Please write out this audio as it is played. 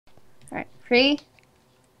Alright, 3,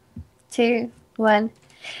 2, 1.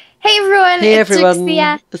 Hey everyone, Hey it's everyone,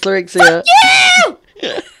 Lyrixia. it's Lyrixia. Fuck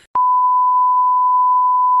you!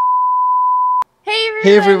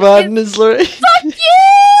 Hey everyone, it's Lyrixia. Fuck you!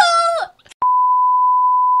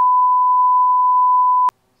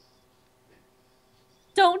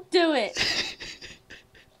 Don't do it.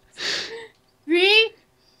 3,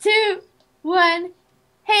 2, 1.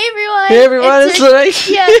 Hey everyone, Hey everyone, it's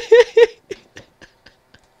Lyrixia.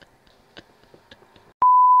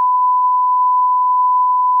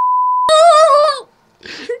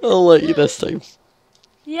 I'll let you this time.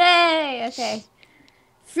 Yay! Okay.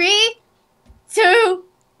 3, 2,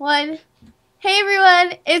 1. Hey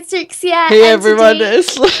everyone, it's Lyrixia. Hey and everyone, today...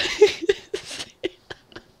 it's Lyrixia.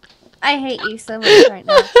 I hate you so much right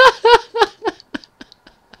now.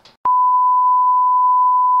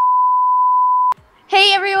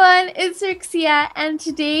 Hey everyone, it's Lyrixia, and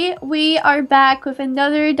today we are back with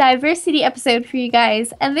another diversity episode for you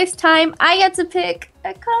guys. And this time I get to pick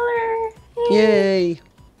a color. Yay!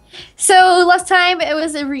 So last time it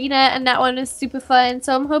was Arena, and that one was super fun.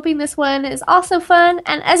 So I'm hoping this one is also fun.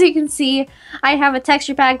 And as you can see, I have a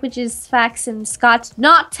texture pack, which is Fax, and Scott did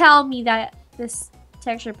not tell me that this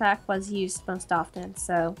texture pack was used most often.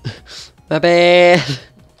 So My bad.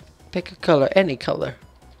 Pick a color, any color.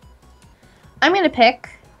 I'm gonna pick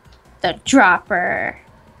the dropper.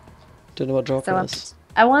 Don't know what dropper So is.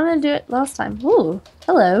 I wanted to do it last time. Ooh,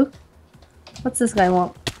 hello. What's this guy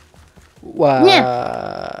want? Wow.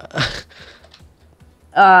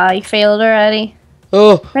 You failed already.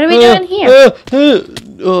 Oh. What are we doing here?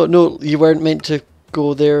 Oh no, you weren't meant to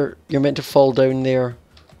go there. You're meant to fall down there,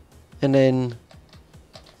 and then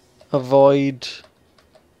avoid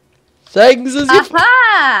things as you.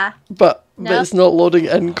 Aha! But No. it's not loading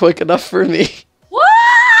in quick enough for me. What?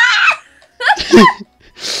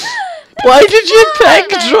 Why did you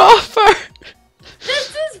pick fun! dropper?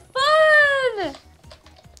 This is fun!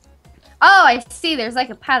 Oh, I see. There's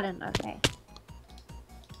like a pattern. Okay.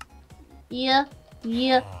 Yeah.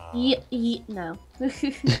 No.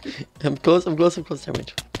 I'm close. Damn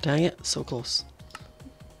it. Dang it, so close.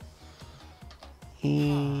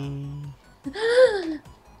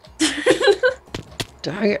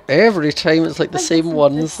 Dang it, every time it's like the same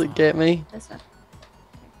ones that get me. This one.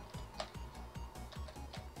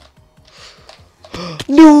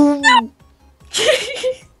 No!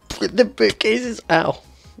 The bookcases, ow.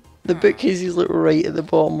 The bookcases look right at the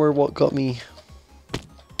bottom were what got me.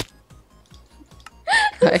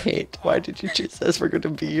 I hate, why did you choose this? We're going to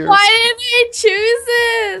be yours. Why didn't I choose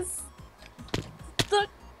this? Look,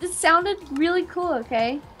 it sounded really cool,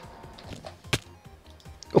 okay?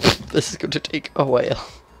 Oh, this is going to take a while.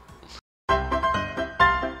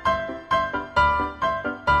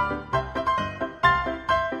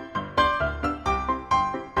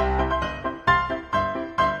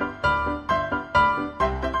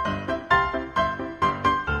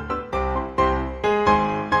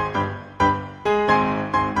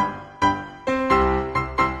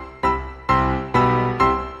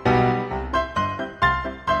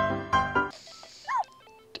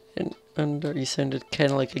 And you sounded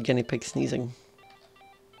kind of like a guinea pig sneezing.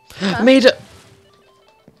 Huh? I made it!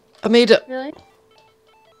 I made it! Really?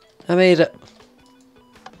 I made it.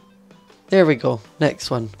 There we go.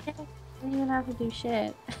 Next one. I don't even have to do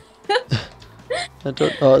shit. I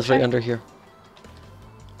don't. Oh, it's right under here.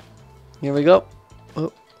 Here we go.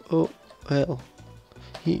 Oh, well.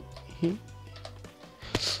 He.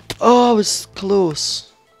 Oh, I was close.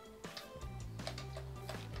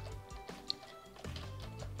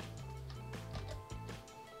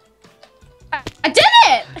 I did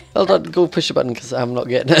it! Well done. Go push a button because I'm not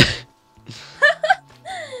getting it.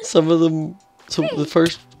 Some of them. So the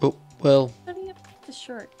first. Oh, well. How do you get the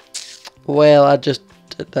short? Well,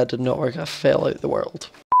 that did not work. I fell out the world.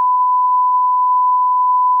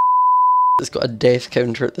 It's got a death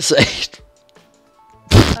counter at the side.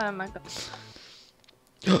 Oh my god.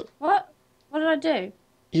 What? What did I do?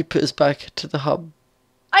 You put us back to the hub.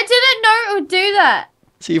 I didn't know it would do that!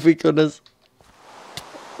 See if we can.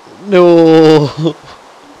 No.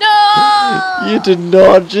 No! You did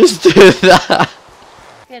not just do that.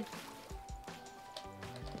 Good.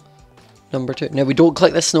 Number 2. Now we don't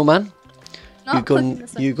click the snowman. Not clicking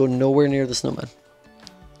this one. You go nowhere near the snowman.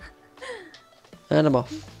 And I'm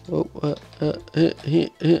off. Oh,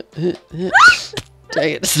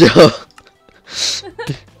 dang it, snow.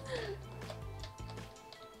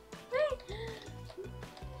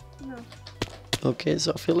 No. Okay,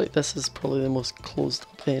 so I feel like this is probably the most closed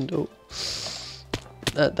up end. Oh,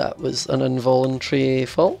 that was an involuntary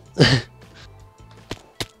fall. No,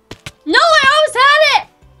 I always had it!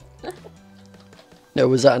 Now,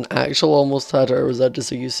 was that an actual almost had it, or was that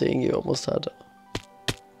just you saying you almost had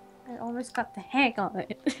it? I almost got the hang of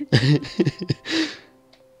it.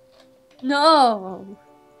 No.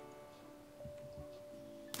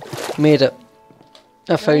 Made it.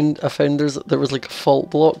 I Really? found there was like a fault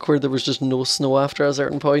block where there was just no snow after a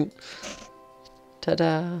certain point.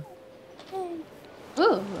 Ta-da!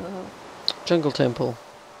 Ooh. Jungle temple.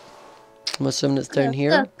 I'm assuming it's down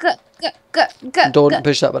here. Go, Don't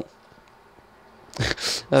push that button.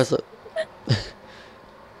 That's it.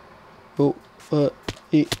 Oh,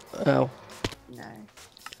 ow. No.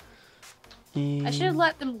 Mm. I should have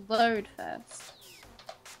let them load first.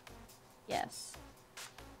 Yes.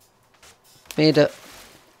 Made it.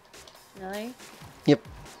 Really? Yep.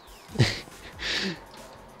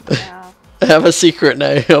 Wow. I have a secret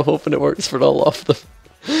now. I'm hoping it works for all of them.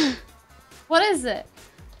 What is it?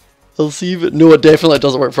 I'll see if it. No, it definitely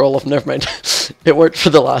doesn't work for all of them. Never mind. It worked for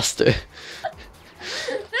the last two.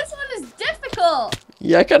 This one is difficult.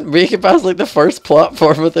 Yeah, I can't make it past like the first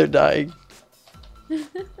platform without dying.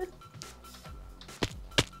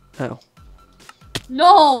 Ow.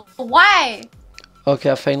 No, why? Okay,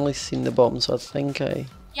 I've finally seen the bottom, so I think I...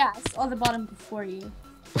 Yeah, it's on the bottom before you.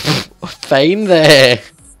 Fine there!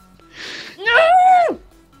 No!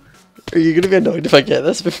 Are you gonna be annoyed if I get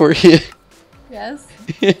this before you? Yes.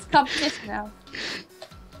 It's competition now.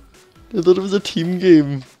 I thought it was a team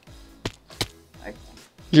game. Okay.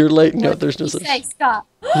 You're lighting What up, there's no did you such... say, Scott?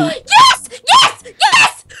 Yes!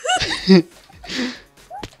 Yes! Yes!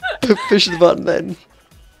 Push the button then.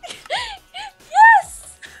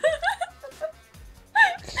 Yes!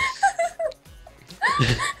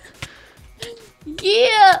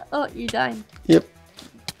 Yeah! Oh, you're dying. Yep.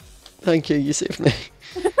 Thank you, you saved me.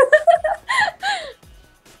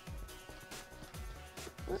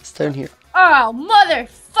 It's down here. Oh,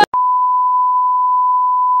 motherfucker!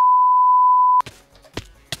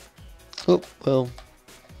 Oh, well.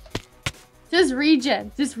 Just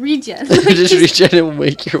regen. Just regen. Just reach in and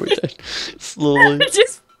make your way down. Slowly.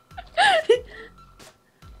 Just...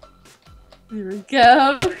 Here we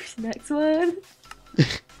go. Next one.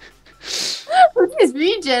 We're just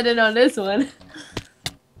regenning on this one.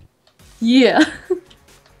 Yeah.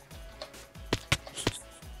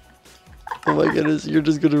 Oh my goodness, you're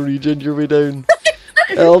just gonna regen your way down.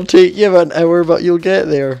 It'll take you about an hour, but you'll get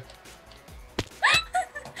there.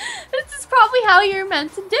 This is probably how you're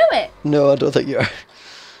meant to do it. No, I don't think you are.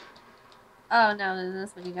 Oh no, then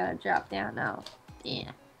this one you gotta drop down now.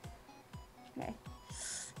 Yeah. Okay.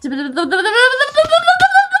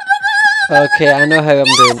 Okay, I know how I'm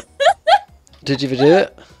doing it. Did you do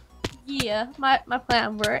it? Yeah, my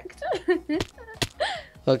plan worked.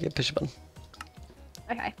 Okay, push a button.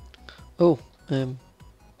 Okay. Oh, I'm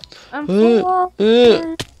full.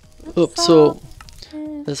 oh, so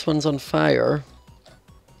this one's on fire.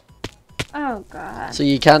 Oh god. So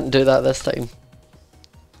you can't do that this time.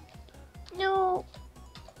 No.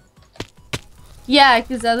 Yeah,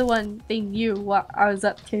 because the other one, they knew what I was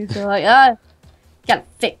up to, so like, gotta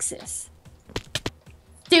fix this.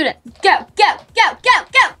 Student, go, go, go, go,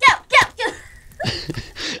 go, go, go, go.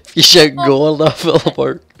 If you shout go enough, it'll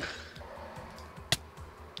work.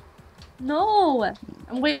 No,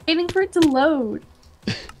 I'm waiting for it to load.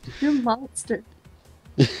 You're a monster.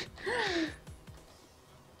 I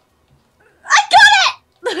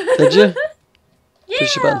got it! Did you? Yeah.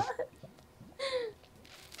 Push a button.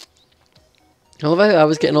 I love how I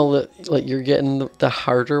was getting all the, like, you're getting the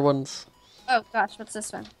harder ones. Oh gosh, what's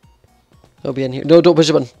this one? It'll be in here. No, don't push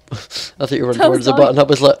the button. I thought you were running Oh, towards the sorry. button. I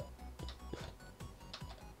was like,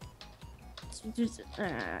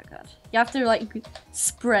 Oh god. You have to like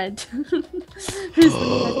spread.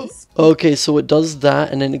 okay, so it does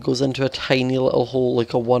that and then it goes into a tiny little hole,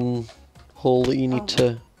 like a one hole that you need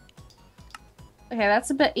to... Okay, that's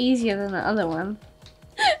a bit easier than the other one.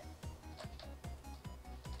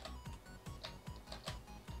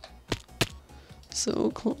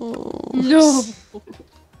 So close. No.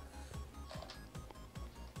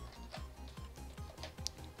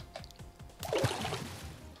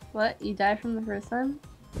 What? You died from the first one?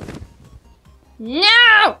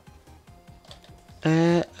 No!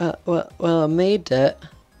 Well, I made it.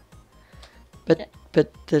 But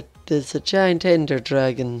there's a giant ender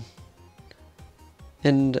dragon.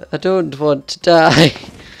 And I don't want to die.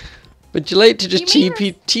 Would you like to just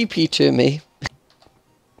TP to me?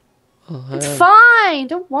 Oh, It's fine.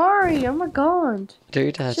 Don't worry. Oh my god. I dare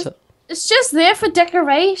you to hit it. It's just there for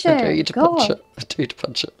decoration. I dare you to punch it. I dare you to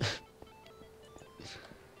punch it.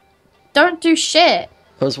 Don't do shit.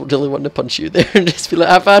 I was really wanting to punch you there and just be like,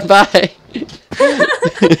 have fun, bye. Yay!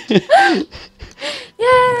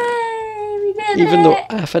 We did Even it. though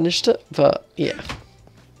I finished it, but yeah.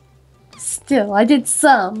 still, I did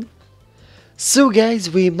some. So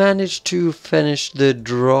guys, we managed to finish the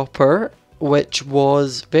dropper, which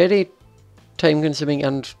was very time consuming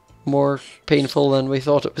and more painful than we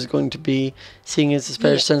thought it was going to be, seeing as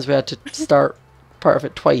especially since we had to start part of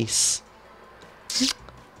it twice.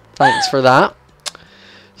 Thanks for that.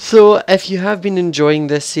 So if you have been enjoying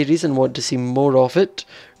this series and want to see more of it,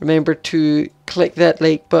 remember to click that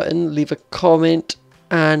like button, leave a comment,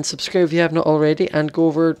 and subscribe if you have not already, and go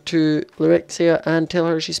over to Lorexia and tell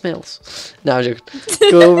her she smells. No, I'm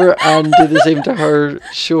joking. Go over and do the same to her,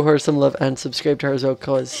 show her some love, and subscribe to her as well,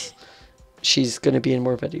 because she's going to be in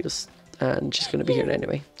more videos, and she's going to be here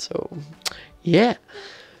anyway. So, yeah.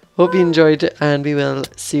 Hope you enjoyed it, and we will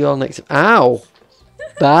see you all next time. Ow!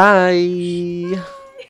 Bye!